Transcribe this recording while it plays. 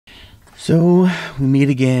So, we meet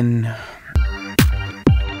again.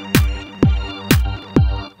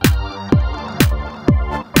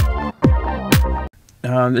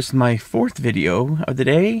 This is my fourth video of the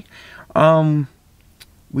day.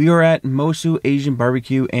 We are at Mosu Asian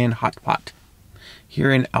Barbecue and Hot Pot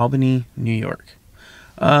here in Albany, New York.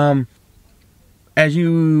 As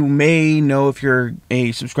you may know, if you're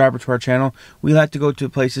a subscriber to our channel, we like to go to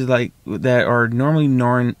places like that are normally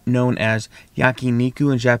known as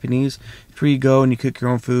Yakiniku in Japanese. It's where you go and you cook your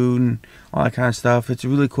own food and all that kind of stuff. It's a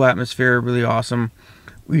really cool atmosphere, really awesome.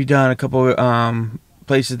 We've done a couple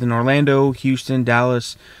places in Orlando, Houston,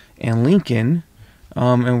 Dallas, and Lincoln.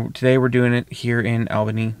 And today we're doing it here in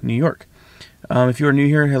Albany, New York. If you are new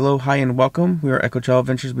here, hello, hi, and welcome. We are Echo Travel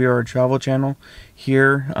Adventures. We are a travel channel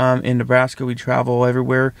here in Nebraska. We travel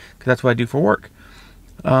everywhere because that's what I do for work.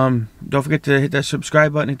 Don't forget to hit that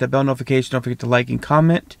subscribe button, hit that bell notification. Don't forget to like and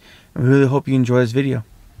comment. And we really hope you enjoy this video.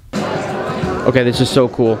 Okay, this is so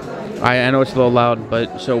cool. I know it's a little loud,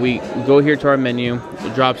 but so we go here to our menu.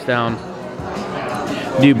 It drops down.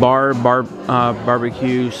 Do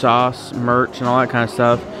barbecue, sauce, merch, and all that kind of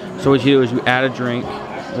stuff. So what you do is you add a drink,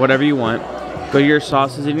 whatever you want. Go to your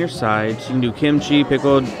sauces and your sides. You can do kimchi,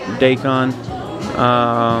 pickled, daikon.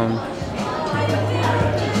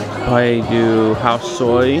 I do house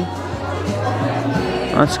soy.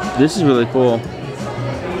 This is really cool.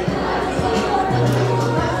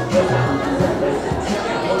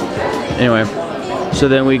 Anyway, so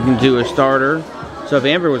then we can do a starter. So if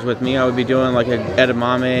Amber was with me, I would be doing like an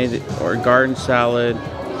edamame or a garden salad.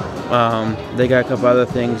 They got a couple other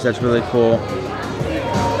things that's really cool.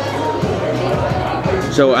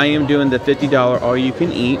 So I am doing the $50 all you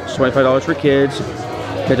can eat. $25 for kids.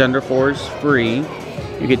 Kids under 4 is free.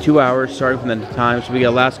 You get 2 hours starting from the time. So we get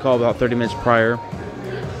a last call about 30 minutes prior.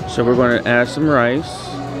 So we're going to add some rice.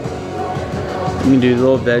 You can do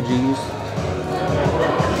little veggies.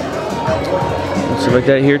 Stuff like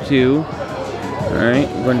that here too. Alright,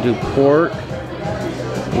 we're going to do pork.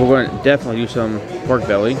 We're going to definitely do some pork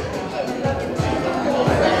belly.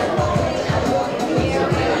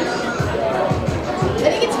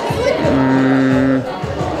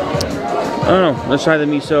 I don't know. Let's try the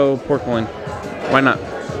miso pork loin. Why not?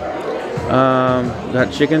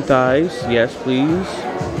 Got chicken thighs. Yes, please.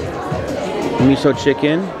 Miso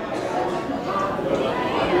chicken.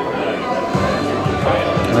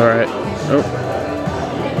 Alright. Oh.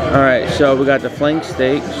 Alright, so we got the flank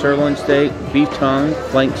steak, sirloin steak, beef tongue,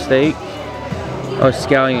 flank steak. Oh,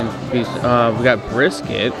 scallion piece. We got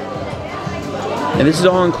brisket. And this is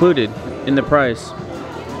all included in the price.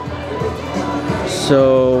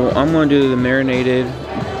 So I'm going to do the marinated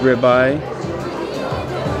ribeye.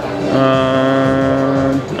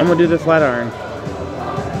 I'm going to do the flat iron.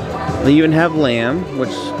 They even have lamb,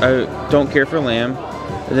 which I don't care for lamb.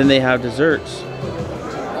 And then they have desserts.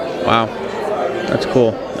 Wow, that's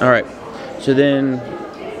cool. Alright, so then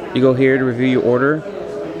you go here to review your order.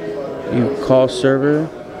 You call server.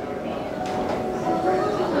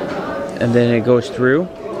 And then it goes through.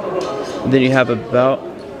 And then you have about...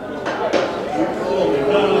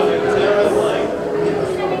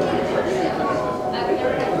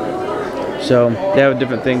 So they have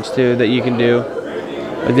different things too that you can do.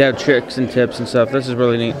 Like they have tricks and tips and stuff. This is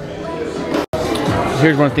really neat.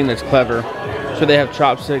 Here's one thing that's clever. So they have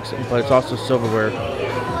chopsticks, but it's also silverware.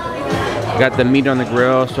 Got the meat on the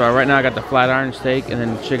grill. So right now I got the flat iron steak and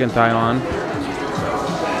then chicken thigh on.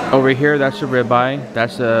 Over here, that's the ribeye.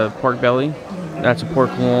 That's the pork belly. That's a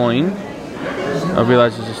pork loin. I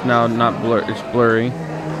realize it's just now not blur. It's blurry.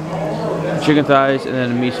 Chicken thighs and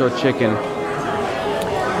then a miso chicken.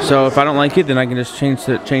 So if I don't like it, then I can just change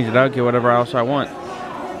it out, get whatever else I want.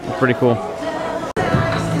 It's pretty cool.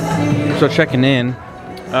 So checking in,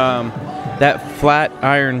 that flat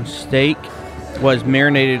iron steak was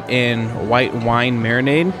marinated in white wine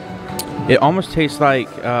marinade. It almost tastes like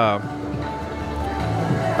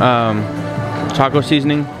taco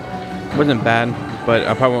seasoning. It wasn't bad, but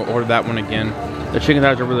I probably won't order that one again. The chicken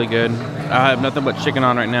thighs are really good. I have nothing but chicken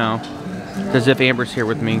on right now. As if Amber's here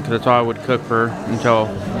with me, because that's all I would cook for until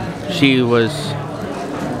she was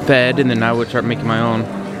fed, and then I would start making my own.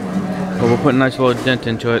 But we'll put a nice little dent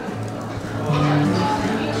into it.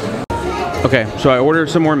 Okay, so I ordered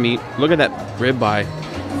some more meat. Look at that ribeye.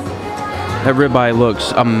 That ribeye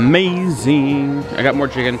looks amazing. I got more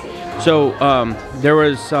chicken. So there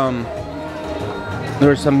was some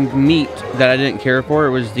meat that I didn't care for.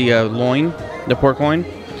 It was the loin, the pork loin.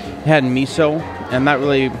 It had miso, and not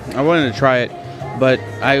really. I wanted to try it, but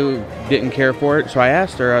I didn't care for it. So I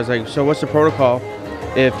asked her. I was like, "So what's the protocol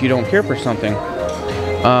if you don't care for something?"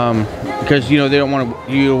 because you know they don't want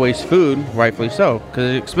you to waste food, rightfully so,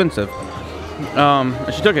 because it's expensive.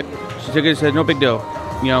 She took it. She took it and said no big deal,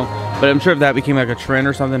 you know. But I'm sure if that became like a trend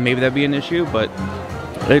or something, maybe that'd be an issue. But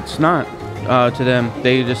it's not to them.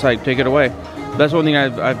 They just like take it away. That's one thing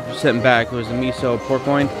I've sent back was the miso pork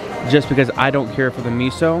loin. Just because I don't care for the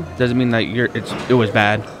miso doesn't mean that it was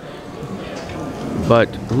bad. But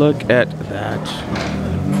look at that.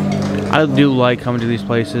 I do like coming to these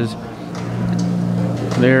places.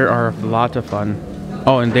 There are a lot of fun.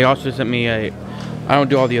 Oh, and they also sent me I don't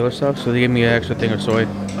do all the other stuff, so they gave me an extra thing of soy.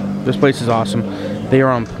 This place is awesome. They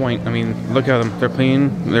are on point. I mean, look at them. They're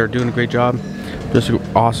clean. They're doing a great job. Just an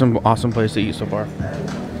awesome, awesome place to eat so far.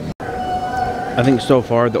 I think so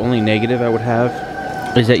far the only negative I would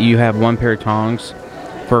have is that you have one pair of tongs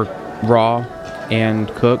for raw and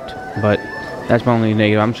cooked, but that's my only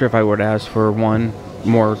negative. I'm sure if I were to ask for one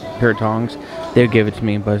more pair of tongs, they'd give it to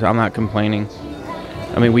me, but I'm not complaining.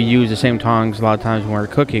 I mean, we use the same tongs a lot of times when we're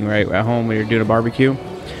cooking, right? At home when you're doing a barbecue.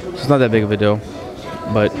 So it's not that big of a deal.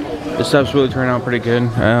 But the stuff's really turned out pretty good.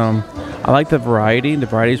 I like the variety. The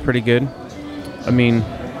variety is pretty good. I mean,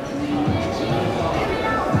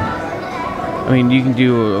 you can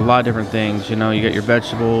do a lot of different things. You know, you got your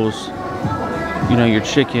vegetables, you know, your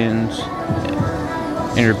chickens,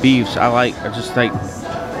 and your beefs. I just like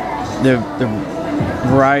the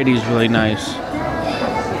variety is really nice.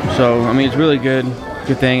 So I mean, it's really good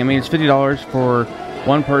thing. I mean, it's $50 for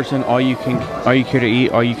one person. All you care to eat,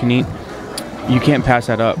 all you can eat. You can't pass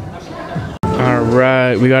that up. All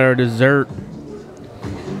right, we got our dessert.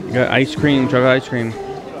 We got ice cream, chocolate ice cream,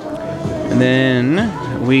 and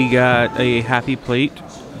then we got a happy plate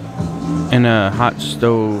and a hot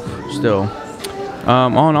stove still.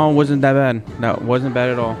 All in all, wasn't that bad. No, wasn't bad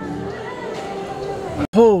at all.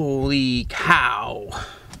 Holy cow!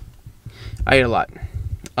 I ate a lot.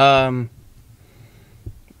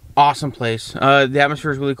 Awesome place. The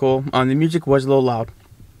atmosphere is really cool. The music was a little loud,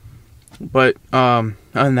 but other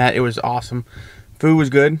than that, it was awesome. Food was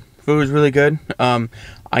good. Food was really good.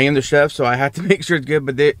 I am the chef, so I have to make sure it's good.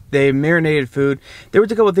 But they marinated food. There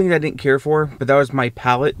was a couple of things I didn't care for, but that was my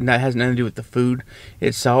palate, and that has nothing to do with the food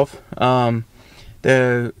itself.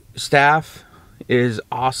 The staff is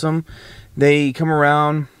awesome. They come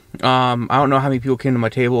around. I don't know how many people came to my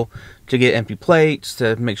table to get empty plates,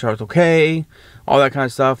 to make sure I was okay, all that kind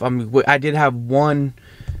of stuff. I did have one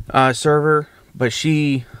server, but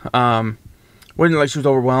she wasn't like she was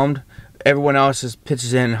overwhelmed. Everyone else just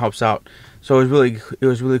pitches in and helps out, so it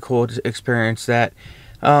was really cool to experience that.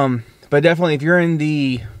 But definitely, if you're in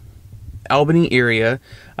the Albany area,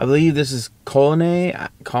 I believe this is Colony. I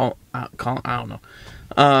don't know.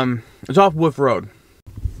 It's off Wolf Road.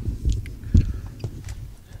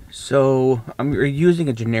 So I'm using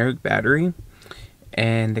a generic battery,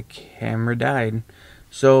 and the camera died.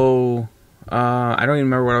 So I don't even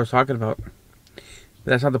remember what I was talking about.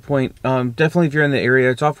 But that's not the point. Definitely, if you're in the area,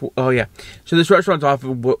 it's off. Oh yeah. So this restaurant's off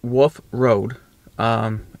of Wolf Road,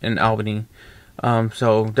 in Albany.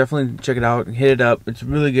 So definitely check it out. Hit it up. It's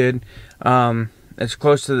really good. It's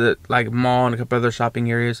close to the mall and a couple other shopping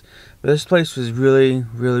areas. But this place was really,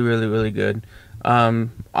 really, really, really good.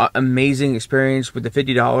 Amazing experience with the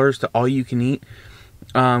 $50 to all you can eat.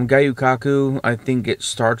 Kaku, I think it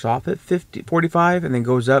starts off at $45 and then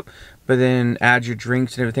goes up, but then adds your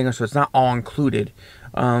drinks and everything else, so it's not all included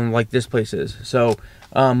like this place is. So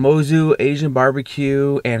Mosu Asian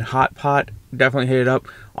barbecue and hot pot, definitely hit it up.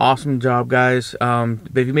 Awesome job, guys. But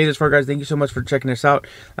if you made this far, guys, thank you so much for checking us out.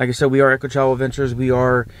 Like I said, we are Echo Travel Adventures. We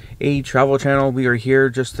are a travel channel. We are here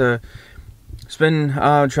just to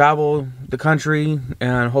travel the country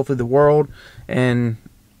and hopefully the world, and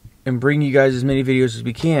bring you guys as many videos as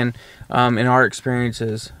we can in our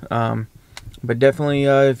experiences. But definitely,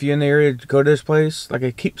 if you're in the area, go to this place. Like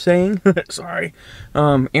I keep saying, sorry.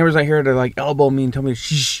 Amber's not here to elbow me and tell me to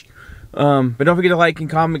shh. But don't forget to like and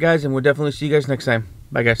comment, guys, and we'll definitely see you guys next time.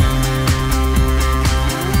 Bye, guys.